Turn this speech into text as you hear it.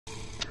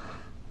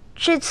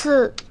这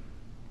次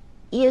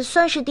也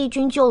算是帝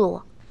君救了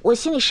我，我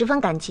心里十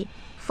分感激，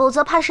否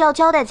则怕是要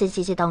交代在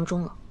结界当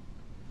中了。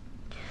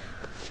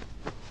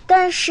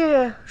但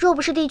是若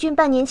不是帝君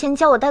半年前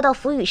将我带到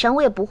浮羽山，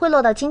我也不会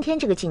落到今天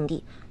这个境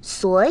地。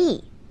所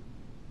以，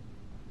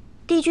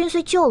帝君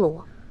虽救了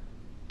我，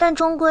但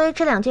终归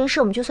这2件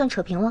事我们就算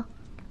扯平了。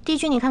帝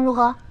君，你看如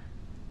何？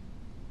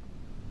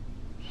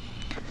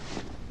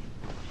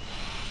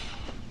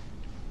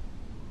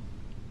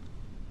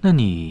那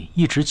你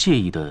一直介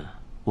意的，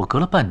我隔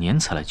了半年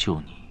才来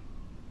救你，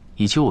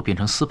以及我变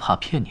成斯帕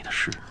骗你的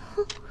事。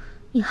哼，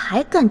你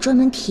还敢专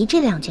门提这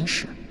2件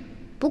事？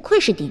不愧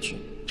是帝君，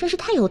真是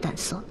太有胆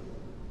色了。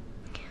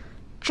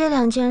这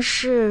2件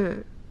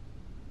事，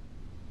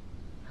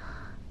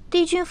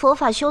帝君佛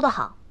法修得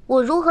好，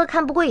我如何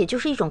看不过也就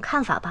是一种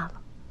看法罢了。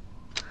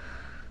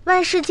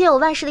万事皆有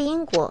万事的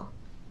因果，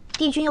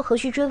帝君又何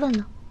须追问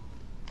呢？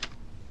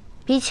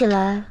比起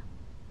来，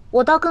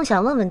我倒更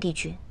想问问帝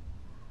君，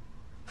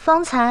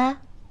方才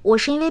我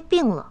是因为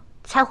病了，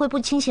才会不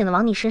清醒的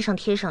往你身上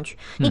贴上去。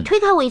你推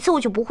开我一次，我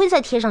就不会再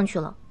贴上去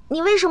了。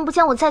你为什么不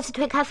将我再次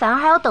推开，反而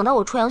还要等到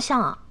我出洋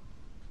相啊？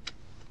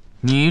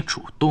你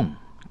主动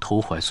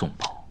投怀送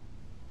抱，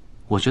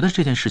我觉得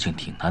这件事情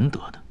挺难得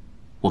的，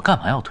我干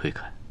嘛要推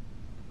开？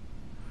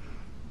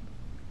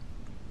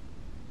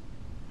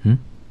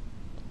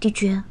帝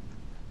君，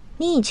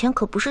你以前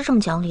可不是这么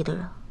讲理的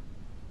人。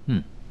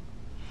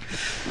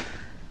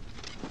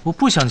我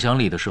不想讲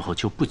理的时候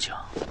就不讲，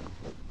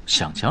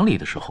想讲理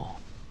的时候，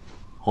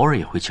偶尔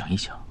也会讲一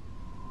讲。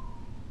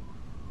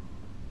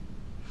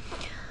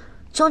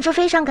总之，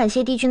非常感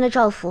谢帝君的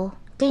照拂，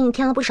给你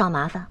添了不少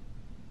麻烦。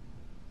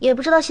也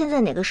不知道现在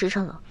哪个时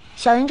辰了，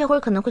小云这会儿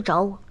可能会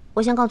找我，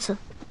我先告辞。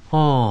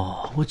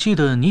哦，我记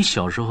得你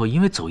小时候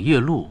因为走夜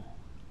路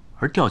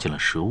而掉进了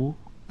石屋，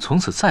从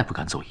此再不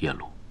敢走夜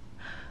路。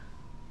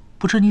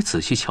不知你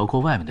仔细瞧过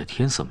外面的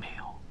天色没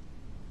有？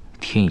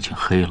天已经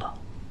黑了。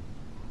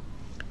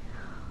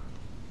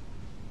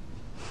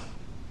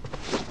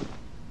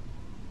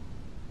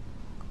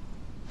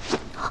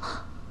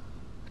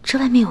这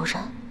外面有人，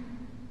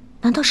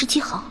难道是季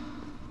豪？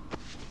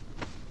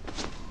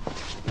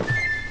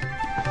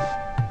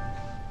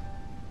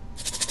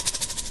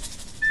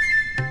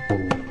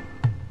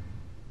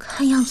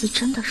看样子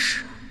真的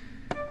是。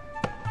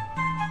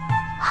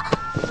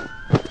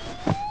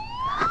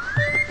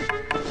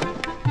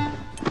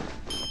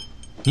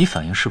你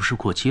反应是不是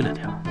过激了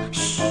点？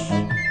嘘！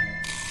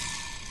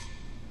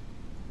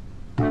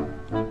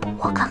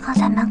我刚刚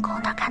在门口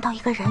那儿看到一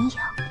个人影，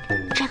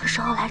这个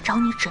时候来找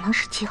你只能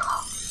是季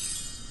豪。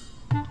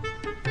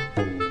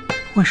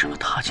为什么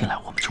他进来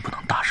我们就不能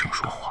大声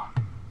说话？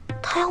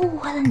他要误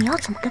会了，你要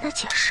怎么跟他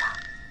解释啊？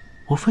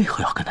我为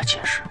何要跟他解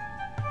释？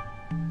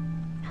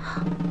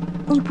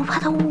你不怕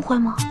他误会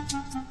吗？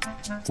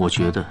我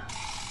觉得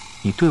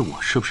你对我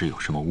是不是有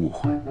什么误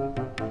会？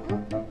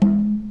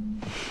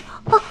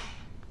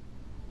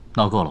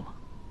闹够了吗？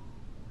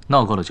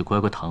闹够了就乖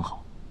乖躺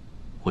好，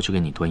我去给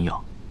你端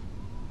药。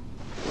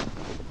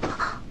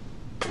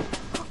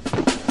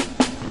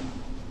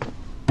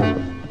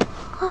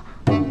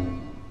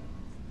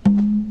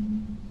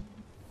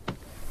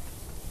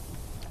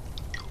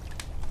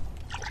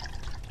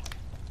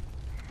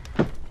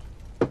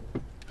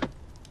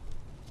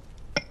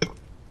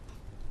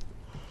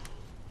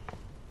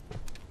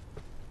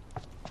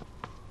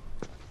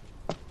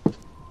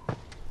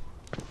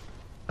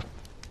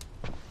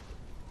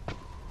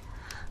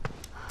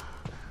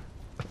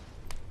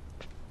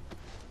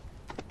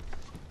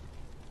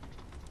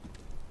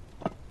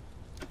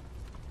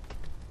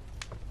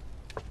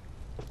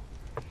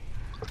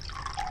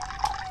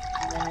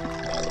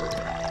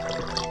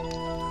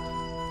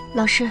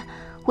老师，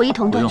我一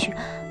同断续。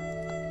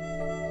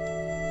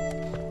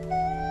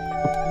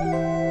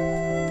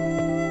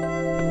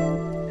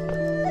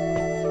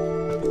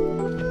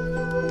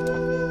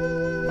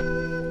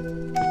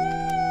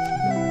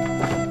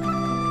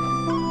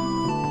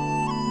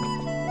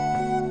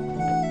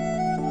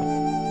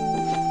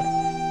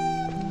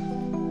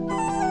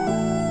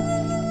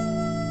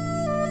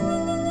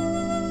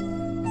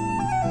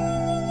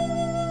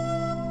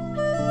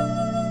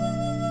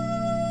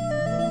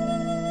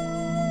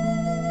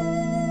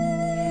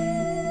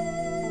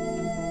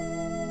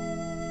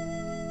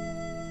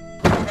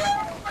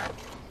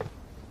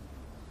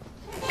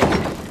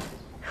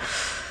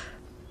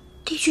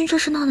帝君这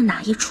是闹的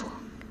哪一出？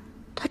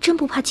他真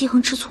不怕季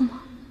恒吃醋吗？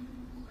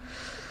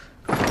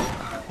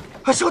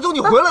小九，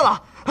你回来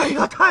了！哎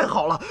呀，太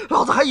好了，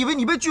老子还以为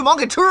你被巨蟒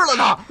给吃了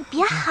呢。你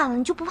别喊了，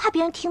你就不怕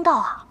别人听到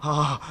啊？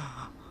啊！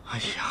哎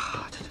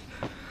呀，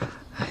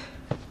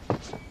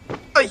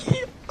哎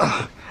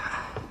呀！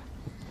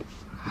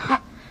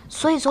哎，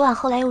所以昨晚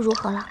后来又如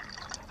何了？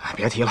哎，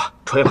别提了，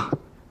吹了。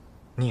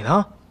你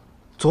呢？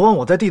昨晚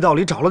我在地道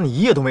里找了你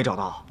一夜都没找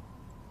到。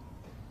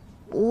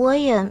我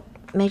也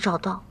没找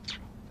到。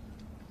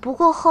不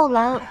过后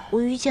来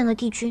我遇见了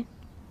帝君。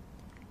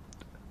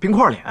冰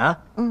块脸？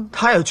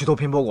他也去偷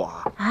拼包裹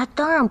啊？啊，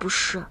当然不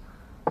是。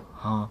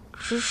啊，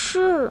只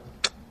是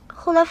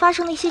后来发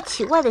生了一些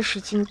奇怪的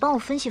事情，你帮我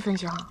分析分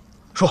析哈。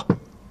说。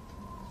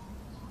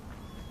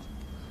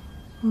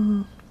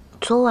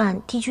昨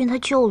晚帝君他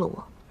救了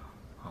我，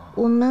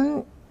我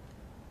们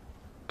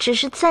只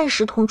是暂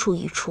时同处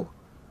一处，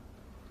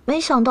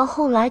没想到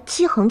后来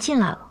姬恒进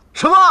来了。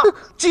什么？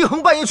姬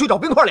恒半夜去找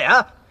冰块脸？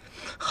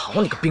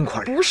好你个冰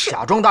块脸！不是，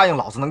假装答应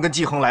老子能跟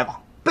姬恒来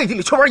往，背地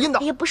里却玩阴的。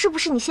哎呀，不是，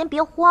你先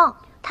别慌，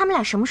他们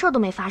俩什么事儿都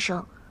没发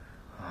生。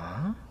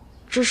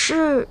只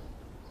是，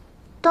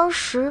当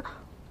时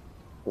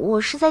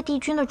我是在帝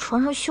君的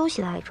床上休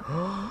息来着，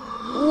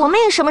我们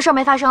也什么事儿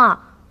没发生啊。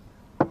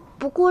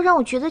不过让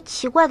我觉得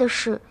奇怪的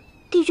是，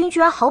帝君居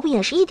然毫不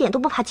掩饰，一点都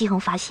不怕姬恒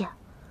发现。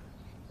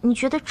你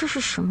觉得这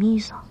是什么意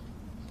思啊？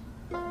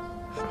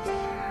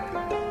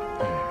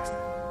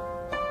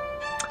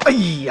哎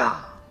呀，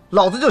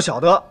老子就晓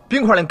得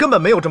冰块脸根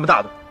本没有这么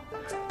大度，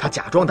他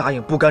假装答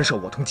应不干涉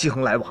我同姬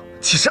恒来往，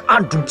其实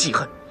暗中记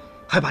恨，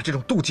还把这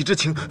种妒忌之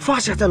情发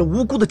泄在了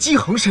无辜的姬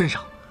恒身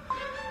上。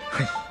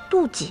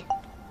妒忌，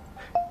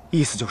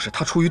意思就是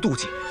他出于妒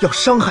忌要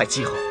伤害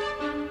姬恒。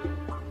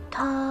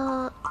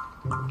他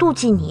妒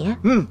忌你？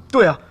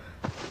对啊。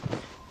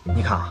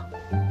你看啊，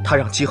他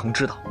让姬恒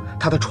知道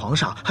他的床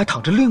上还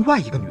躺着另外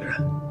一个女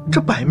人，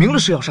这摆明了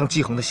是要伤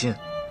姬恒的心。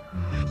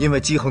因为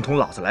姬恒同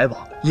老子来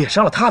往，也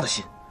伤了他的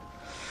心。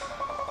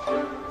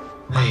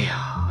哎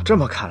呀，这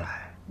么看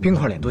来，冰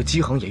块脸对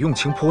姬恒也用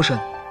情颇深，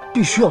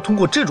必须要通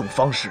过这种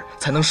方式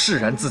才能释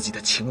然自己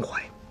的情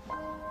怀。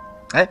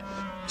哎，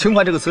情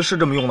怀这个词是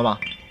这么用的吗？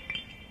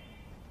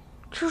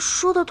这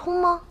说得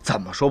通吗？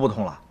怎么说不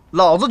通了？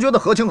老子觉得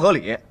合情合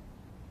理。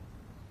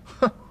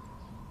哼，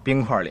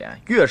冰块脸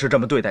越是这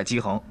么对待姬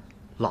恒，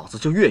老子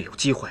就越有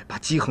机会把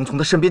姬恒从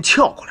他身边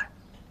撬过来。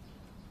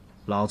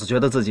老子觉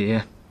得自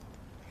己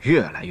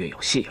越来越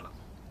有戏了。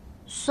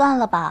算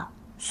了吧，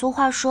俗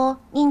话说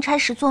宁拆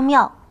十座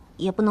庙，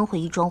也不能毁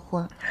一桩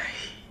婚。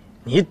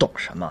你懂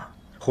什么？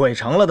毁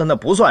成了的那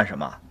不算什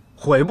么，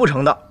毁不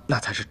成的那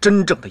才是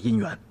真正的姻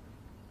缘。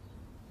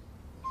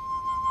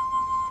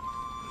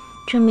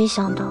真没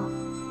想到，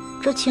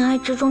这情爱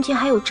之中竟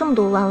还有这么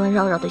多弯弯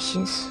绕绕的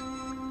心思，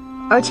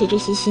而且这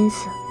些心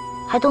思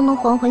还都能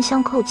环环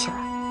相扣起来。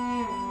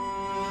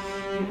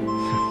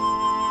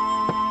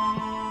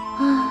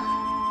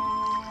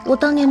我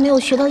当年没有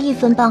学到1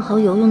分半毫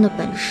有用的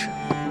本事，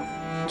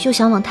就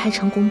想往太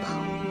长宫跑，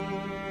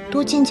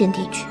多见见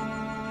帝君。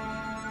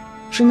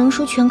只能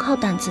说全靠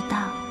胆子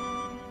大。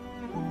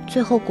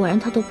最后果然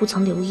他都不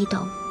曾留意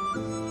到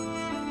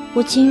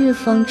我今日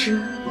方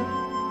知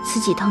自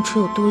己当初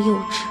有多幼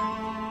稚。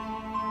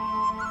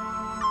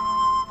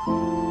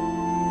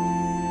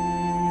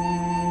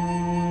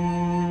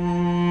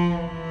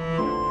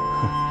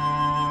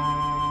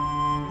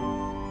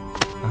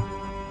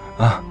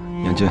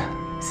杨军，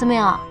思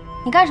明，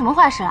你干什么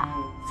坏事了？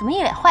怎么一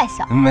脸坏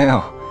笑？没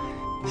有，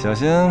小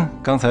仙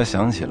刚才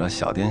想起了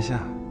小殿下，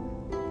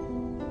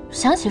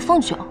想起凤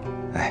九。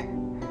哎，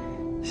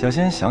小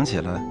仙想起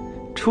了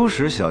初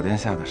识小殿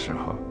下的时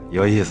候，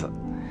有意思。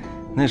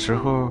那时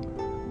候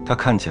他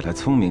看起来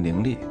聪明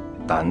伶俐，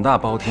胆大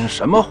包天，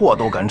什么祸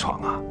都敢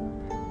闯啊。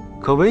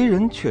可为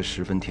人却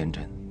十分天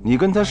真。你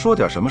跟他说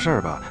点什么事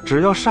儿吧，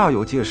只要煞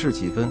有介事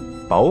几分，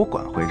保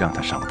管会让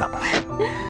他上当。